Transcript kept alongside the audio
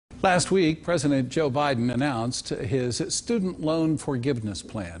Last week, President Joe Biden announced his student loan forgiveness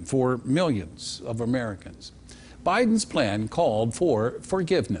plan for millions of Americans. Biden's plan called for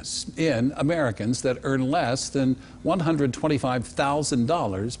forgiveness in Americans that earn less than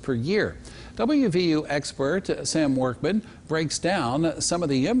 $125,000 per year. WVU expert Sam Workman breaks down some of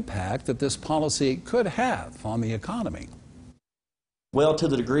the impact that this policy could have on the economy. Well, to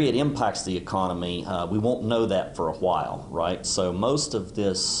the degree it impacts the economy, we won't know that for a while, right? So most of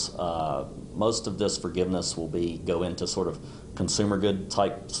this forgiveness will go into sort of consumer good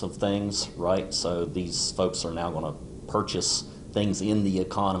types of things, right? So these folks are now going to purchase things in the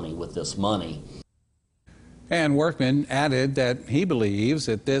economy with this money. And Workman added that he believes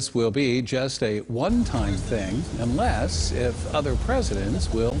that this will be just a one-time thing, unless if other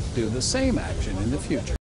presidents will do the same action in the future.